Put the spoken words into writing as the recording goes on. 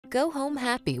Go home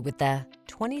happy with the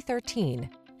 2013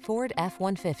 Ford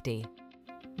F-150.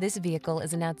 This vehicle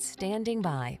is an outstanding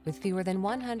buy with fewer than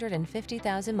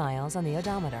 150,000 miles on the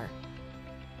odometer.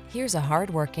 Here's a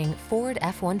hard-working Ford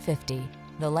F-150,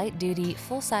 the light-duty,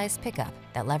 full-size pickup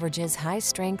that leverages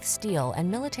high-strength steel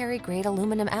and military-grade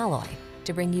aluminum alloy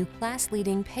to bring you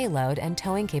class-leading payload and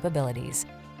towing capabilities.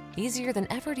 Easier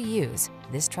than ever to use,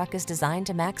 this truck is designed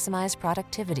to maximize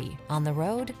productivity on the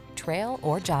road, trail,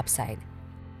 or job site.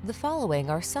 The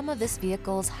following are some of this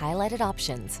vehicle's highlighted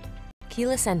options: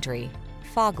 keyless entry,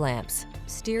 fog lamps,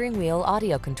 steering wheel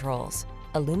audio controls,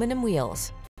 aluminum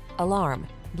wheels, alarm,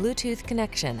 Bluetooth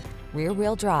connection,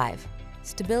 rear-wheel drive,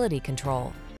 stability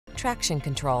control, traction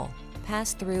control,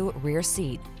 pass-through rear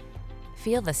seat.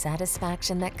 Feel the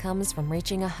satisfaction that comes from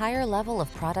reaching a higher level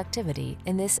of productivity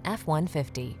in this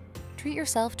F-150. Treat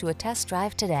yourself to a test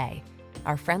drive today.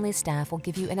 Our friendly staff will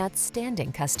give you an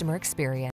outstanding customer experience.